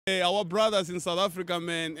Hey, our brothers in South Africa,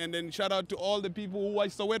 man, and then shout out to all the people who watch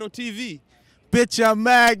Soweto TV. Bitch, I'm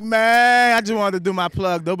Mag, man. I just wanted to do my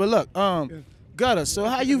plug though, but look, Gutter. So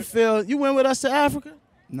how you feel? You went with us to Africa?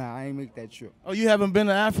 Nah, I ain't make that trip. Oh, you haven't been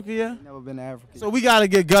to Africa yet? Never been to Africa. So we gotta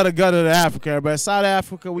get Gutter to Africa, everybody. South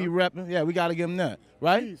Africa, we repping. Yeah, we gotta give them that,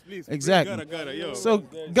 right? Please. Exactly. Gutter, yo. So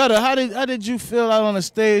Gutter, how did you feel out on the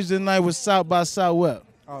stage tonight with South by Southwest?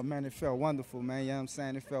 Oh, man, it felt wonderful, man. You know what I'm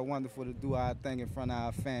saying? It felt wonderful to do our thing in front of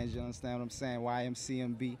our fans. You understand what I'm saying?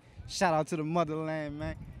 YMCMB. Shout out to the motherland,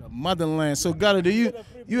 man. The motherland. So Gutter, do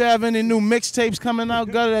you have any new mixtapes coming out,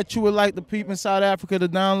 Gutter, that you would like the people in South Africa to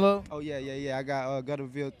download? Oh, yeah. I got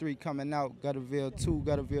Gutterville 3 coming out, Gutterville 2,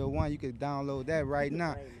 Gutterville 1. You can download that right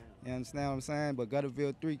now. You understand what I'm saying? But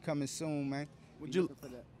Gutterville 3 coming soon, man. Would you for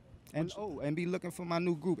that. And be looking for my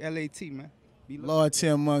new group, LAT, man. Loyalty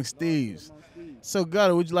Amongst Thieves. So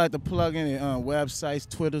Gutter, would you like to plug any websites,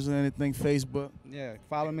 Twitters, or anything, Facebook? Yeah,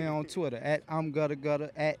 follow me on Twitter at I'm Gutter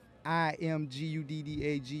Gutter at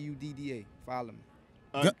IMGUDDA. Follow me.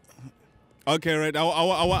 Okay, right. I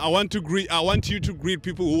want you to greet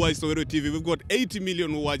people who watch Soweto TV. We've got 80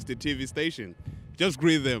 million who watch the TV station. Just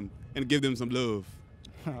greet them and give them some love.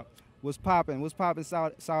 What's poppin',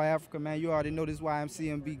 South Africa, man? You already know this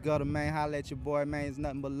YMCMB Gutter, man. Holla at your boy, man. It's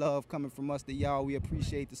nothing but love coming from us to y'all. We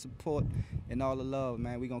appreciate the support and all the love,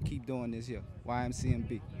 man. We gonna keep doing this here.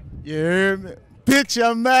 YMCMB. You hear me?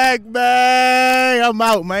 Picture Mac, man. I'm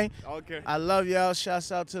out, man. Okay. I love y'all.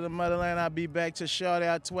 Shouts out to the motherland. I'll be back to Shorty.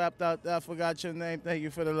 I twapped out there. I forgot your name. Thank you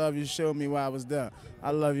for the love you showed me while I was there. I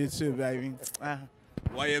love you too, baby.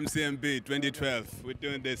 YMCMB 2012. We're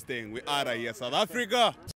doing this thing. We are here, South Africa.